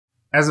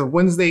As of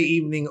Wednesday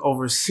evening,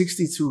 over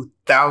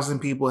 62,000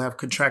 people have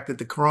contracted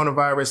the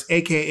coronavirus,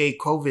 aka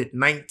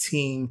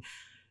COVID-19,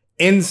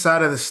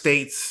 inside of the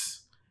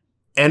States,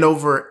 and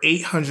over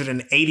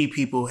 880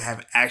 people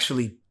have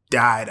actually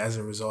died as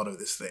a result of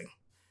this thing.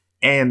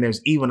 And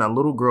there's even a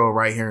little girl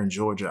right here in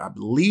Georgia, I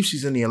believe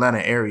she's in the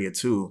Atlanta area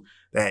too,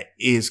 that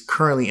is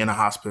currently in a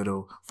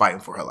hospital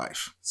fighting for her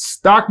life.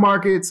 Stock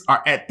markets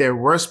are at their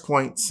worst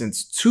point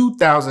since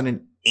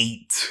 2008.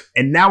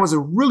 And now is a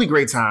really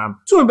great time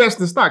to invest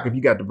in stock if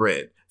you got the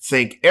bread.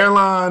 Think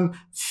airline,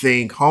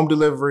 think home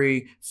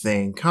delivery,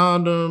 think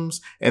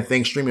condoms, and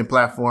think streaming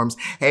platforms.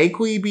 Hey,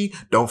 Quibi,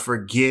 don't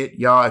forget,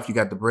 y'all, if you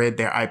got the bread,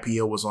 their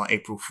IPO was on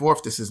April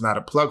 4th. This is not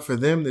a plug for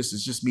them. This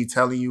is just me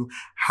telling you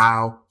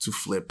how to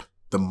flip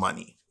the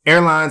money.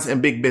 Airlines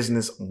and big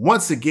business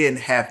once again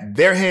have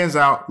their hands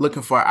out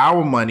looking for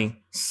our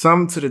money,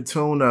 some to the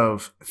tune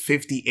of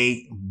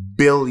 $58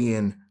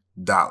 billion.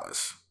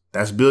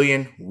 That's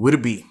billion with a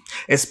B.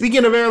 And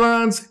speaking of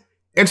airlines,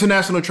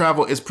 international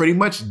travel is pretty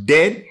much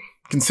dead.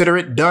 Consider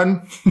it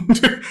done.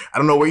 I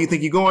don't know where you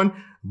think you're going,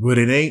 but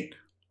it ain't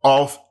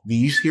off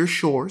these here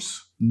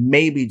shores.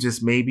 Maybe,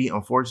 just maybe,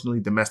 unfortunately,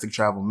 domestic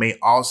travel may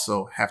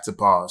also have to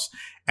pause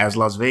as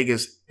Las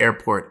Vegas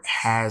airport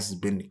has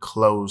been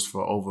closed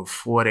for over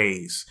 4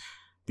 days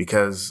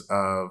because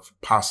of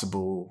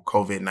possible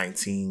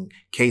COVID-19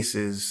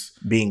 cases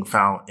being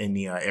found in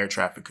the air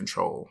traffic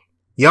control.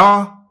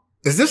 Y'all,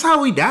 is this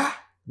how we die?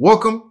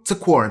 Welcome to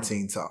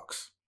Quarantine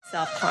Talks.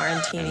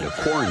 Self-quarantining. The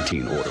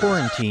quarantine order.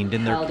 Quarantined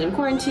in their... Held in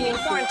quarantine.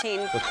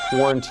 Quarantine. The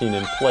quarantine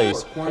in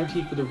place.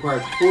 Quarantine for the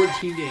required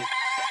 14 days.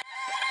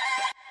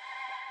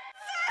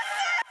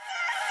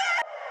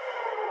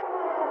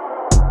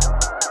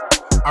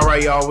 All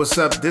right, y'all, what's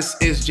up? This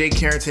is Jay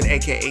Carrington,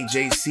 aka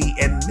JC,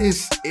 and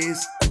this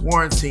is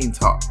Quarantine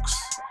Talks,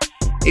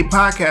 a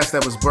podcast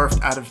that was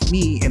birthed out of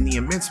me and the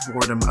immense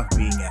boredom of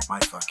being at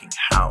my fucking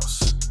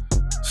house.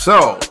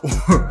 So,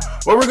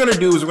 what we're going to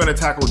do is we're going to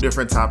tackle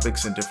different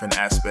topics and different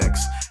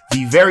aspects.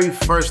 The very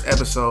first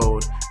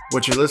episode,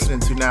 what you're listening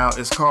to now,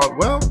 is called,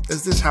 well,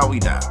 is this how we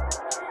die?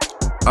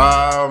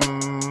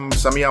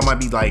 Some of y'all might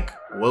be like,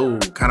 whoa,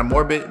 kind of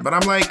morbid, but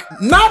I'm like,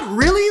 not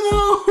really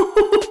though.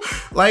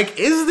 Like,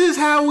 is this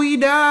how we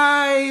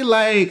die?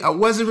 Like, I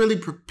wasn't really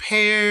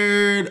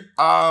prepared.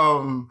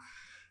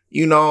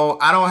 You know,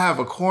 I don't have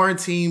a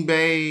quarantine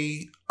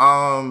bay.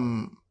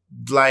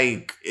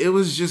 Like, it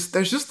was just,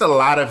 there's just a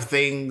lot of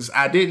things.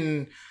 I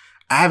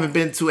haven't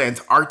been to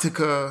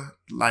Antarctica.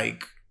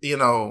 Like, you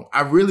know,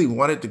 I really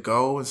wanted to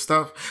go and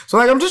stuff. So,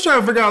 like, I'm just trying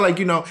to figure out, like,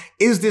 you know,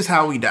 is this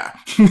how we die?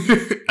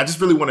 I just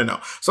really want to know.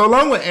 So,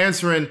 along with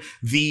answering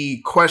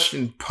the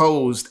question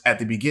posed at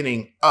the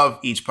beginning of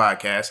each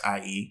podcast,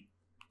 i.e.,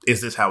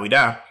 is this how we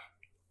die?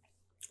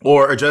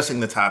 Or addressing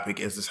the topic,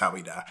 is this how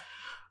we die?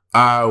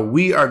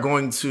 We are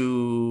going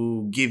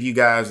to give you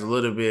guys a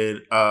little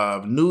bit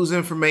of news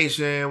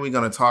information. We're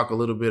going to talk a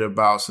little bit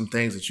about some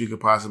things that you could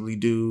possibly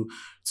do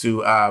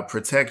to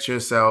protect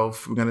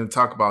yourself. We're going to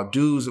talk about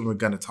do's and we're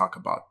going to talk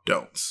about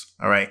don'ts.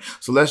 All right.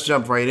 So let's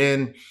jump right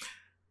in.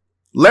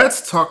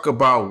 Let's talk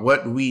about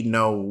what we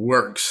know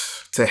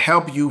works to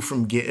help you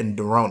from getting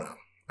the Rona.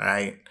 All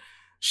right.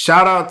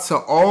 Shout out to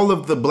all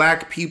of the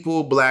Black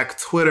people, Black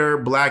Twitter,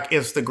 Black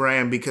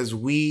Instagram, because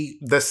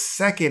the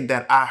second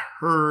that I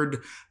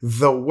heard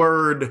the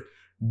word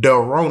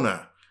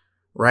Dorona,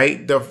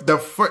 right?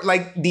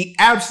 The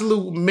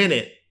absolute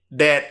minute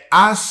that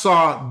I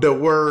saw the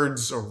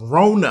words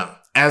Rona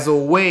as a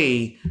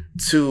way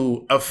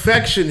to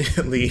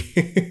affectionately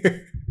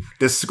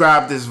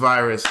describe this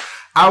virus,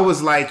 I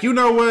was like, you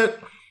know what?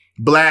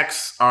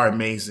 Blacks are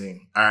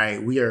amazing. All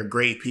right. We are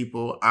great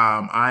people.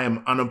 I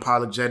am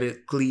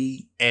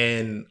unapologetically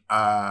and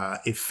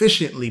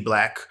efficiently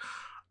Black,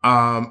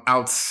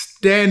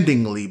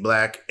 outstandingly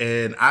Black.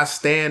 And I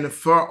stand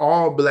for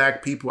all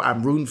Black people.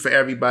 I'm rooting for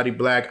everybody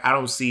Black. I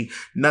don't see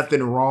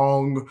nothing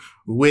wrong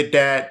with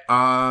that.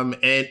 And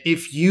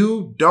if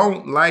you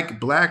don't like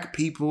Black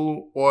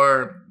people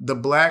or the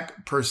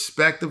Black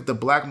perspective, the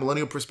Black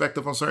millennial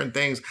perspective on certain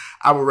things,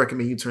 I would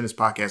recommend you turn this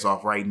podcast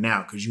off right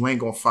now because you ain't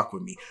gonna fuck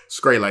with me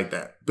straight like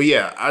that. But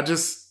yeah,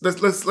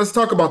 let's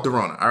talk about the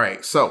Rona. All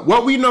right. So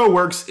what we know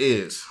works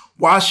is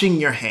washing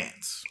your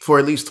hands for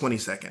at least 20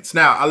 seconds.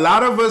 Now, a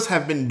lot of us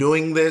have been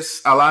doing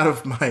this. A lot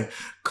of my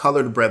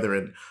colored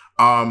brethren,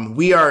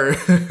 we are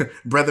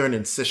brethren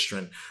and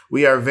sistren.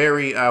 We are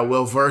very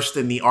well versed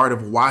in the art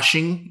of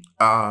washing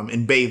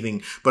and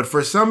bathing. But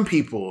for some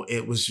people,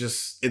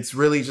 it's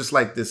really just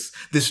like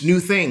this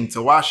new thing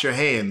to wash your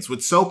hands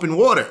with soap and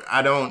water.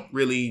 I don't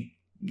really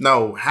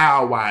know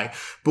how, why,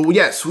 but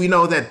yes, we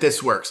know that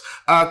this works.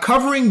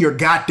 Covering your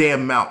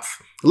goddamn mouth.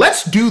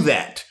 Let's do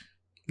that.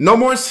 No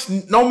more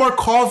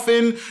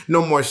coughing,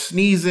 no more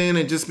sneezing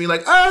and just be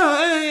like,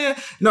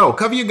 no,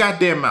 cover your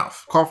goddamn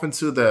mouth. Cough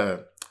into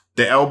the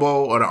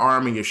elbow or the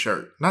arm of your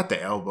shirt. Not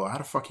the elbow. How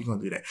the fuck you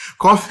gonna do that?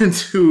 Cough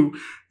into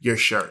your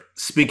shirt.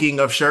 Speaking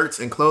of shirts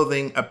and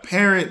clothing,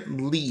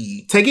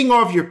 apparently taking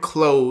off your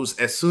clothes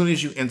as soon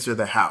as you enter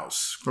the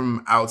house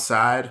from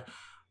outside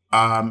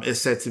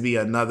is said to be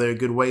another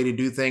good way to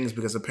do things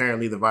because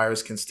apparently the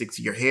virus can stick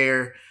to your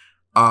hair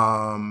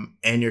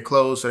and your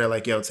clothes. So they're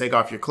like, yo, take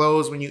off your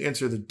clothes when you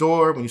enter the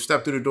door, when you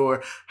step through the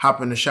door,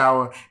 hop in the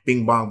shower,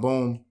 bing, bong,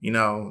 boom. You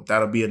know,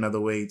 that'll be another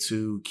way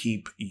to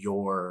keep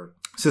your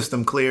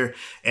system clear.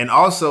 And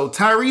also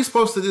Tyrese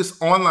posted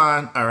this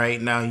online. All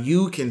right. Now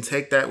you can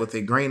take that with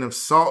a grain of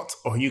salt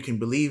or you can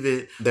believe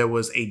it. There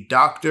was a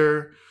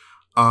doctor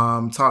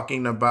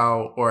talking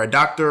about, or a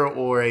doctor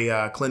or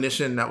a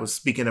clinician that was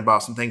speaking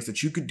about some things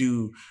that you could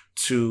do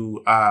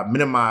to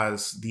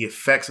minimize the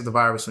effects of the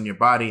virus on your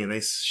body.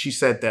 And she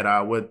said that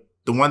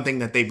the one thing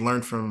that they've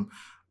learned from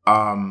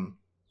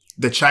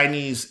the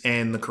Chinese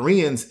and the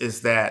Koreans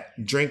is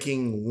that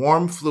drinking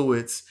warm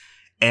fluids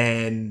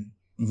and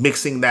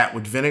mixing that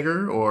with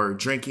vinegar or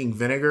drinking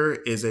vinegar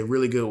is a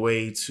really good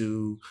way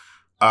to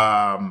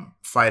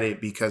fight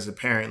it, because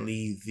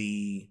apparently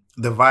the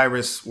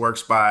virus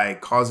works by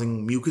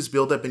causing mucus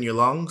buildup in your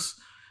lungs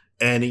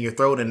and in your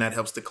throat, and that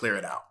helps to clear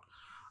it out.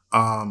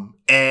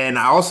 And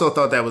I also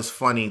thought that was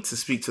funny, to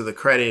speak to the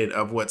credit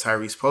of what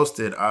Tyrese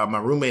posted. My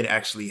roommate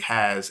actually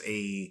has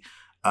a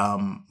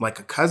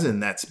cousin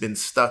that's been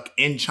stuck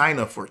in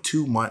China for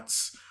 2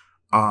 months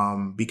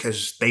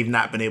because they've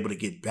not been able to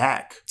get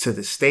back to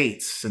the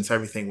States since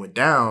everything went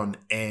down.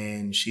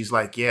 And she's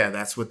like, yeah,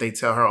 that's what they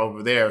tell her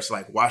over there. It's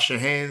like, wash your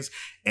hands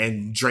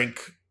and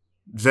drink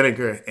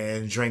vinegar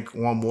and drink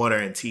warm water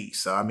and tea.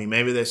 So, I mean,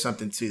 maybe there's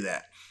something to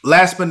that.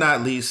 Last but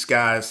not least,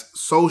 guys,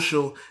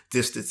 social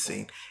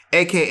distancing,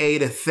 aka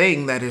the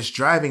thing that is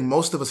driving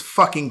most of us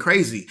fucking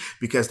crazy,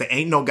 because there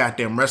ain't no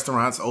goddamn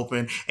restaurants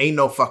open, ain't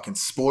no fucking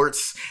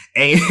sports,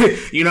 ain't,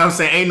 you know what I'm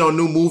saying, ain't no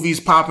new movies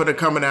popping or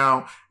coming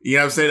out. You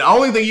know what I'm saying? The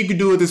only thing you can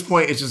do at this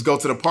point is just go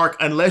to the park.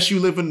 Unless you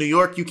live in New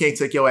York, you can't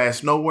take your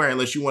ass nowhere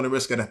unless you want to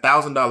risk a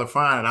 $1,000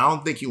 fine. And I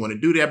don't think you want to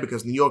do that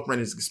because New York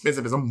rent is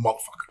expensive as a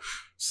motherfucker.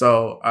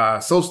 So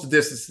social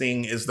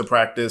distancing is the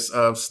practice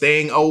of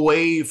staying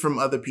away from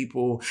other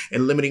people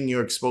and limiting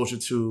your exposure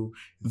to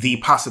the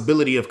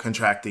possibility of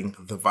contracting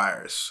the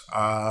virus.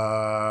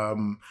 I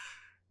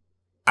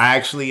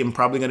actually am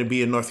probably going to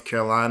be in North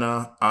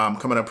Carolina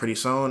coming up pretty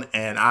soon.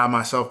 And I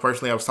myself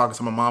personally, I was talking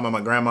to my mom and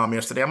my grandmom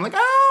yesterday. I'm like, I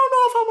don't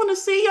know if I want to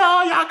see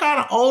y'all. Y'all kind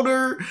of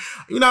older.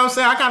 You know what I'm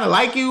saying? I kind of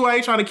like you. I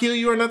ain't trying to kill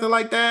you or nothing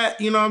like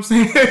that. You know what I'm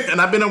saying? And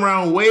I've been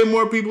around way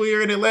more people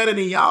here in Atlanta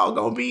than y'all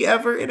gonna be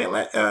ever in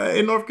Atlanta,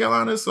 in North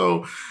Carolina.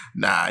 So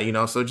nah, you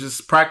know, so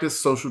just practice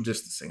social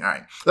distancing. All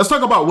right, let's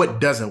talk about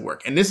what doesn't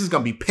work. And this is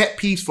gonna be pet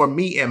peeves for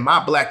me and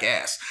my black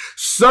ass.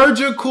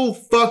 Surgical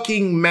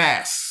fucking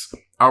masks.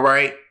 All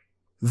right.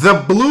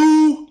 The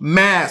blue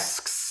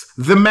masks,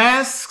 the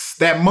masks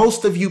that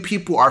most of you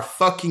people are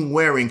fucking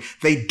wearing,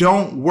 they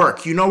don't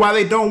work. You know why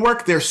they don't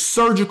work? They're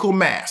surgical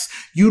masks.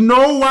 You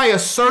know why a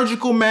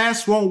surgical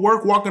mask won't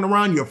work walking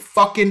around your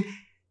fucking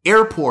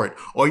airport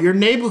or your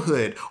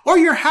neighborhood or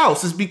your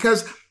house? Is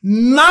because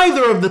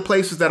neither of the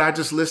places that I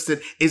just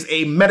listed is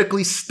a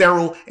medically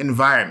sterile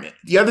environment.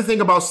 The other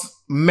thing about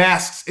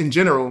masks in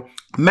general,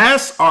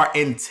 masks are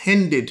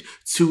intended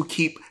to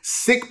keep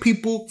sick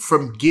people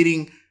from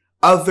getting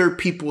other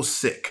people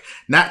sick,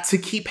 not to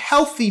keep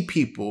healthy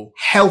people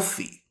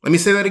healthy. Let me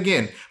say that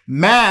again.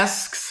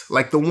 Masks,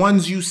 like the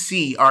ones you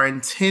see, are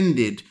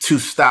intended to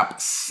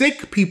stop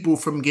sick people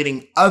from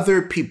getting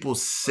other people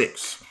sick.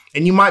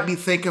 And you might be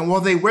thinking,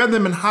 well, they wear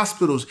them in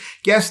hospitals.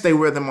 Yes, they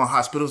wear them in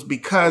hospitals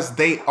because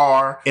they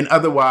are in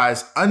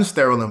otherwise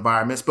unsterile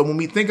environments. But when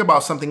we think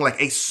about something like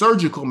a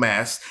surgical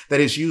mask that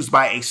is used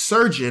by a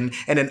surgeon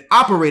in an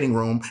operating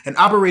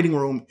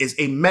room is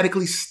a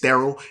medically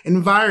sterile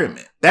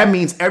environment. That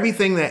means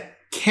everything that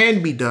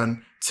can be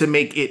done to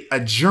make it a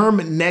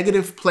germ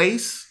negative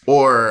place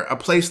or a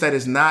place that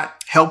is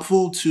not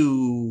helpful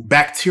to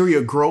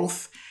bacteria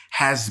growth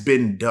has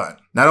been done.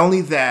 Not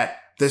only that,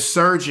 the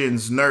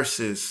surgeons,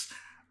 nurses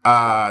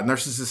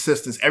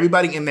assistants,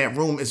 everybody in that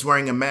room is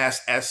wearing a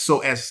mask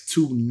so as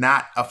to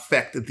not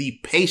affect the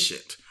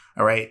patient.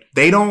 All right.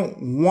 They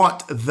don't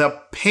want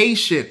the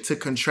patient to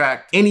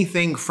contract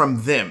anything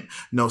from them.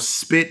 No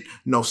spit,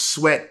 no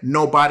sweat,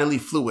 no bodily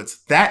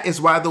fluids. That is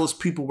why those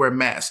people wear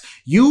masks.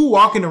 You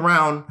walking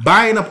around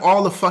buying up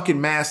all the fucking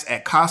masks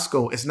at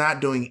Costco is not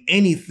doing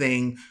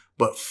anything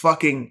but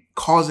fucking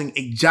causing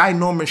a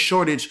ginormous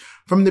shortage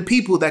from the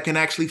people that can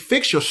actually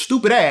fix your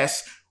stupid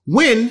ass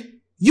when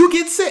you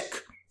get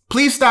sick.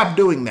 Please stop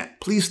doing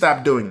that. Please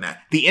stop doing that.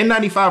 The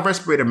N95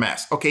 respirator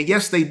mask. Okay,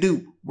 yes, they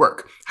do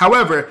work.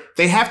 However,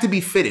 they have to be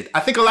fitted.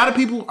 I think a lot of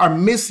people are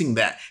missing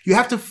that. You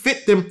have to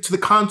fit them to the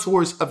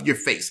contours of your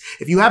face.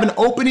 If you have an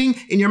opening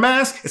in your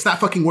mask, it's not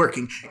fucking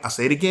working. I'll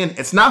say it again.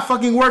 It's not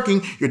fucking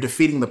working. You're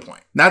defeating the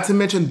point. Not to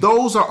mention,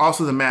 those are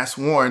also the masks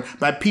worn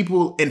by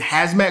people in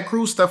hazmat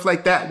crews, stuff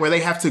like that, where they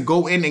have to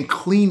go in and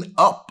clean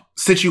up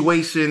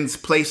situations,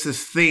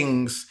 places,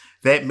 things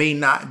that may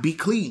not be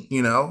clean.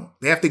 You know,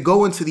 they have to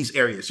go into these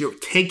areas. You're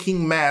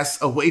taking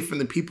masks away from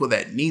the people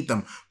that need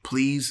them.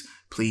 Please,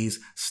 please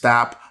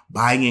stop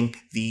buying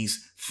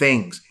these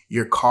things.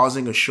 you're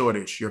causing a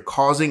shortage. You're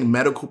causing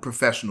medical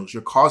professionals.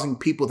 You're causing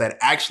people that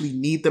actually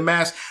need the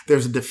mask.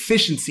 There's a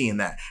deficiency in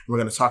that. We're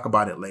going to talk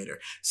about it later.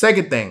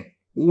 Second thing,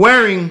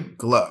 wearing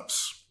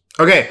gloves.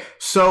 Okay,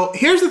 so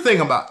here's the thing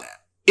about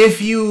that.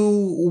 If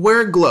you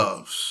wear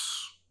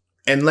gloves,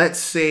 and let's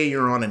say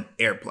you're on an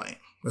airplane,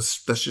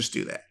 let's just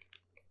do that.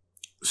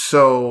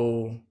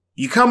 So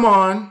you come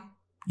on,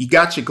 you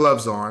got your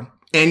gloves on,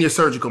 and your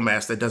surgical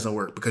mask that doesn't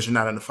work because you're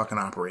not in the fucking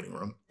operating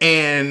room.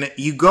 And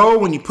you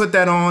go and you put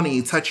that on and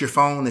you touch your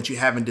phone that you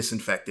haven't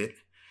disinfected.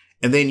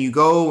 And then you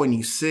go and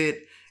you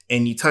sit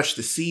and you touch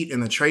the seat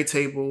and the tray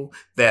table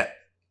that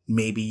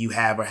maybe you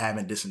have or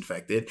haven't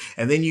disinfected.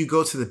 And then you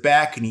go to the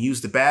back and you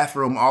use the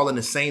bathroom all in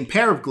the same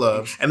pair of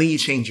gloves. And then you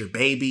change your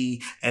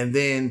baby and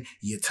then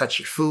you touch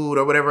your food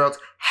or whatever else.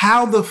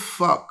 How the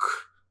fuck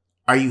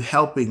are you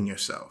helping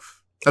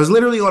yourself? I was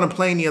literally on a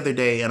plane the other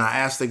day and I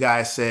asked the guy,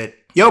 I said,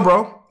 yo,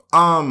 bro,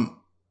 how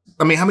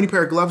many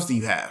pair of gloves do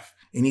you have?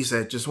 And he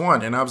said, just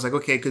one. And I was like,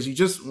 okay, because you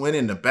just went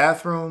in the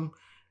bathroom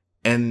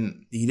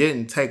and you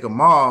didn't take them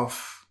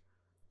off.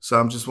 So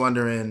I'm just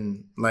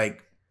wondering,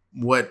 like,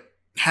 what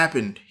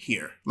happened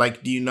here?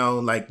 Like, do you know,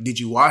 like, did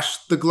you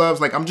wash the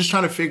gloves? Like, I'm just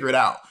trying to figure it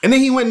out. And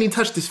then he went and he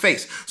touched his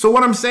face. So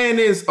what I'm saying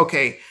is,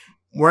 okay,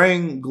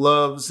 wearing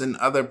gloves and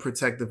other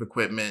protective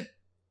equipment,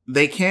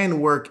 they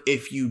can work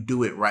if you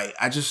do it right.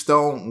 I just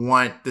don't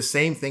want the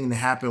same thing to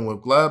happen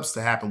with gloves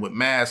to happen with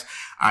masks,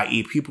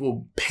 i.e.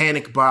 people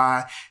panic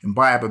buy and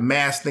buy up a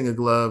mass thing of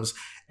gloves.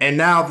 And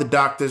now the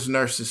doctors,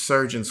 nurses,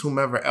 surgeons,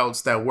 whomever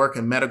else that work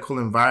in medical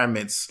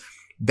environments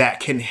that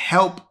can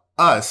help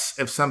us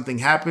if something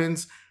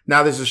happens,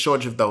 now there's a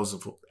shortage of those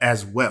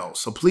as well.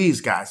 So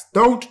please, guys,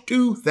 don't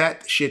do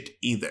that shit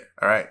either,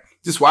 all right?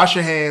 Just wash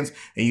your hands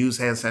and use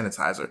hand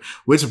sanitizer,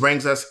 which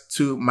brings us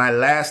to my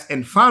last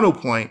and final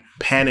point,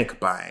 panic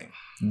buying.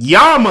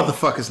 Y'all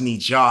motherfuckers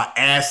need y'all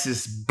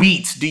asses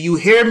beat. Do you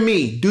hear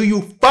me? Do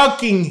you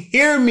fucking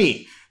hear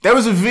me? There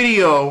was a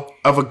video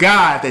of a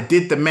guy that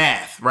did the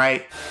math,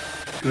 right?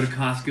 Go to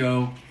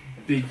Costco,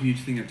 big huge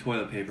thing of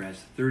toilet paper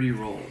has 30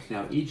 rolls.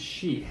 Now each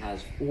sheet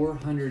has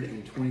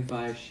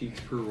 425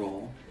 sheets per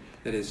roll.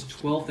 That is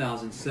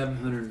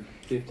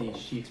 12,750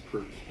 sheets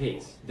per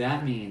case.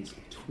 That means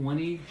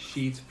 20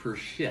 sheets per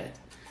shit,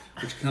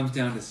 which comes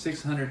down to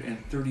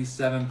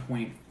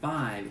 637.5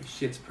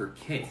 shits per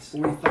case,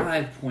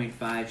 45.5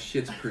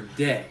 shits per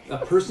day. A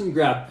person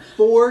grabbed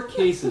 4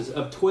 cases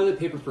of toilet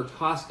paper for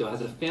Costco,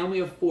 has a family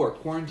of 4,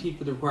 quarantined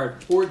for the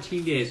required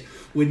 14 days,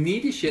 would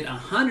need to shit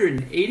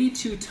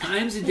 182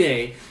 times a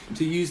day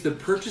to use the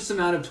purchase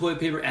amount of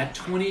toilet paper at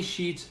 20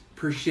 sheets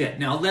per shit.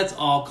 Now let's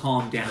all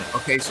calm down.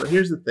 Okay, so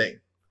here's the thing.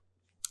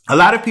 A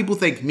lot of people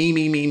think me,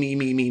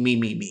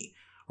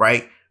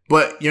 right?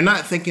 But you're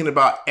not thinking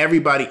about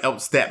everybody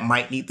else that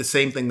might need the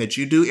same thing that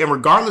you do. And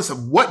regardless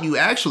of what you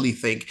actually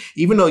think,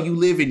 even though you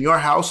live in your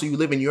house or you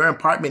live in your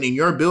apartment, in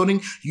your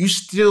building, you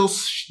still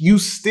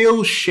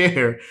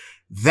share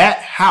that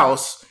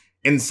house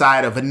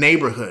inside of a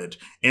neighborhood,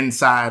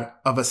 inside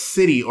of a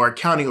city or a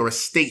county or a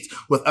state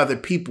with other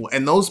people.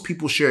 And those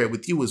people share it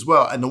with you as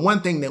well. And the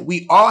one thing that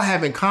we all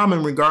have in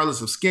common,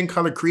 regardless of skin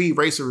color, creed,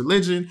 race, or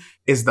religion,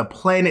 is the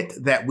planet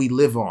that we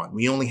live on.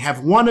 We only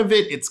have one of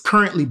it. It's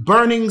currently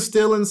burning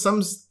still in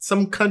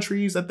some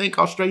countries. I think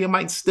Australia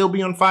might still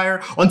be on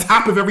fire on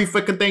top of every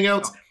fucking thing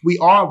else. We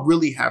all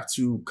really have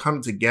to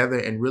come together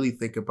and really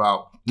think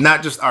about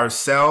not just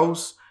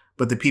ourselves,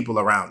 but the people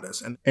around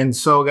us. And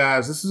so,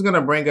 guys, this is going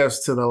to bring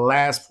us to the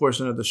last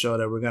portion of the show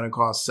that we're going to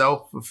call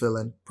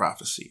self-fulfilling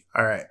prophecy.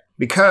 All right.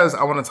 Because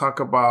I want to talk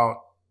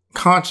about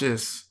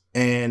conscious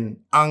and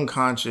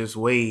unconscious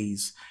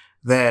ways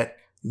that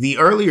the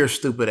earlier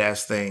stupid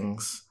ass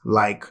things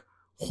like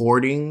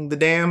hoarding the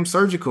damn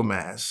surgical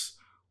masks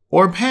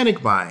or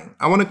panic buying.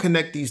 I want to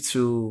connect these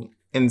two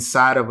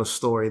inside of a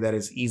story that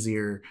is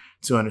easier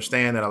to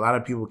understand, that a lot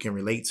of people can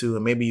relate to,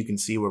 and maybe you can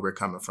see where we're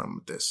coming from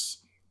with this.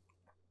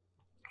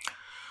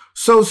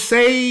 So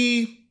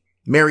say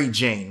Mary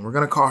Jane, we're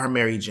going to call her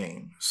Mary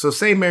Jane. So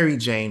say Mary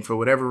Jane, for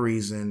whatever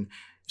reason,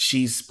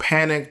 she's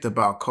panicked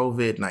about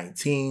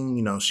COVID-19.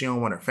 You know, she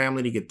don't want her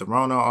family to get the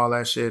Rona, all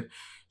that shit.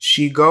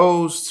 She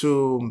goes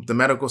to the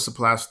medical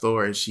supply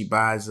store and she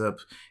buys up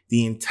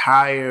the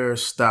entire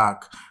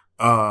stock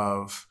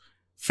of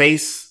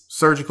face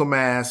surgical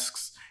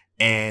masks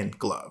and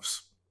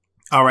gloves.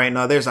 All right.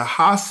 Now there's a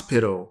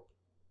hospital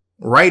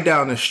right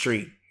down the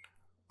street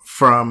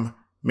from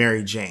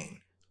Mary Jane.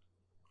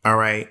 All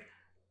right.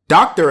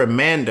 Dr.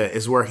 Amanda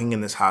is working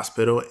in this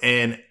hospital,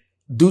 and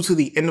due to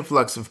the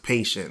influx of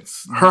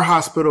patients, her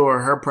hospital or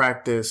her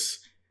practice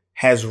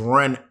has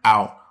run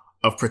out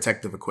of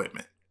protective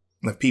equipment,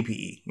 of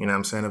PPE, you know what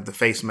I'm saying, of the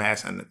face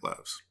mask and the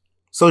gloves.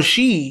 So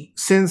she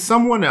sends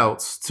someone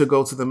else to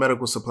go to the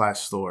medical supply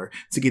store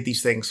to get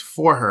these things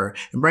for her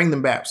and bring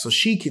them back so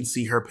she can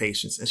see her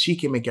patients and she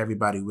can make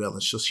everybody well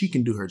and so she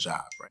can do her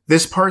job. Right?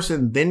 This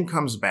person then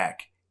comes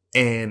back,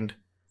 and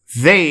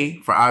they,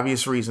 for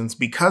obvious reasons,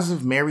 because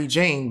of Mary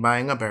Jane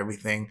buying up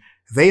everything,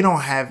 they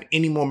don't have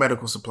any more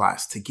medical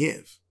supplies to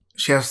give.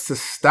 She has to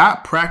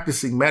stop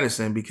practicing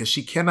medicine because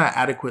she cannot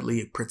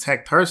adequately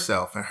protect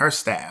herself and her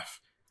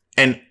staff.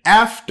 And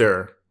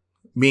after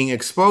being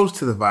exposed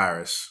to the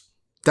virus,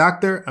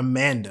 Dr.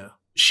 Amanda,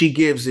 she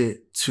gives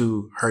it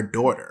to her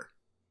daughter.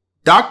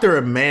 Dr.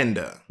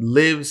 Amanda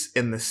lives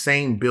in the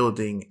same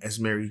building as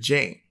Mary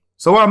Jane.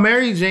 So while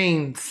Mary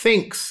Jane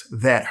thinks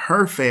that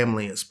her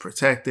family is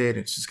protected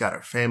and she's got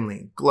her family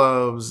in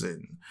gloves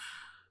and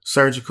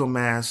surgical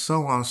masks,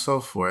 so on and so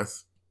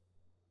forth,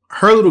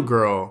 her little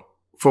girl,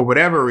 for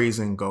whatever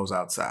reason, goes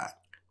outside.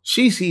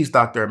 She sees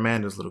Dr.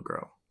 Amanda's little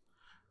girl.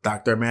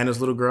 Dr. Amanda's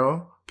little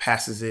girl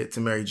passes it to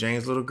Mary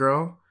Jane's little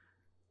girl.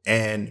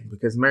 And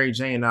because Mary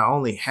Jane not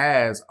only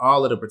has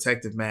all of the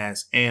protective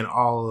masks and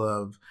all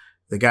of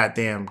the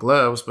goddamn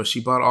gloves, but she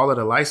bought all of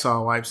the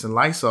Lysol wipes and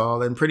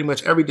Lysol and pretty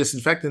much every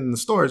disinfectant in the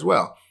store as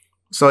well.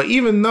 So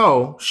even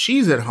though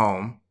she's at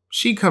home,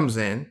 she comes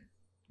in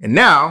and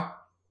now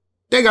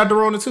they got the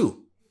Rona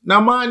too.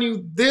 Now, mind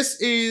you, this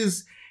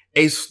is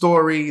a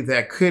story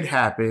that could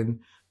happen,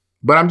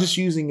 but I'm just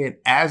using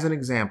it as an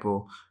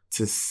example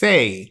to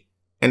say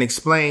and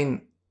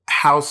explain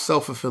how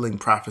self-fulfilling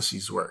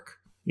prophecies work,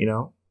 you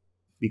know?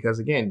 Because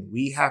again,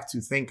 we have to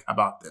think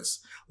about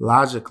this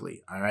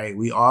logically, all right?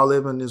 We all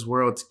live in this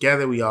world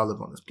together. We all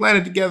live on this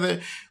planet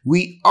together.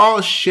 We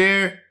all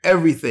share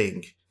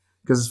everything.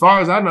 Because as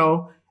far as I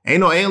know, ain't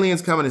no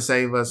aliens coming to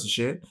save us and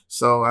shit.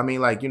 So, I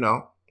mean, like, you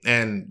know,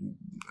 and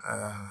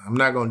I'm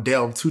not going to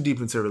delve too deep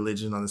into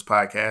religion on this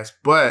podcast,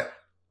 but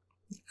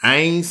I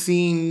ain't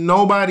seen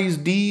nobody's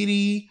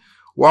deity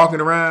walking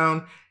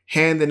around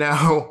handing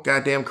out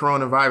goddamn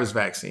coronavirus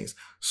vaccines.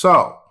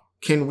 So,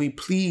 can we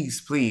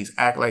please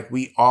act like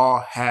we all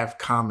have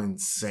common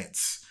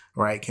sense,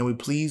 right? Can we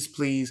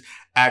please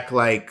act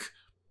like,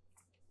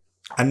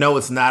 I know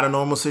it's not a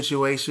normal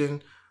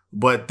situation,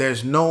 but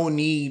there's no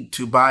need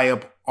to buy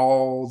up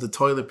all the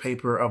toilet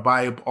paper or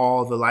buy up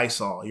all the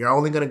Lysol. You're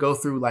only going to go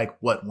through like,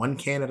 what, one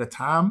can at a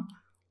time?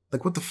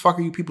 Like, what the fuck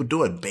are you people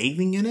doing?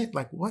 Bathing in it?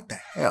 Like, what the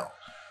hell?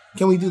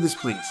 Can we do this,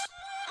 please?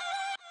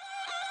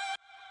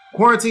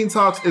 Quarantine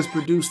Talks is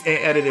produced and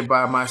edited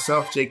by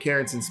myself, Jay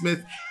Carrington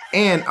Smith.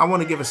 And I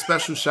want to give a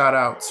special shout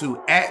out to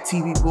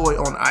 @TVBoy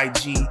on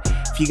IG.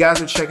 If you guys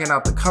are checking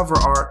out the cover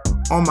art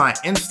on my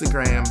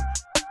Instagram,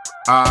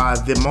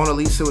 the Mona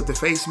Lisa with the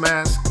face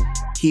mask,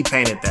 he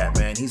painted that,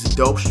 man. He's a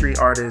dope street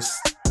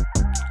artist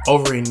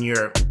over in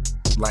Europe.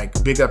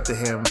 Like, big up to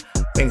him.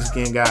 Thanks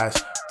again,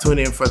 guys. Tune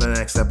in for the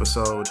next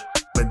episode.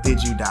 But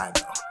did you die,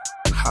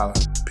 though? Holla.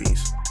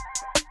 Peace.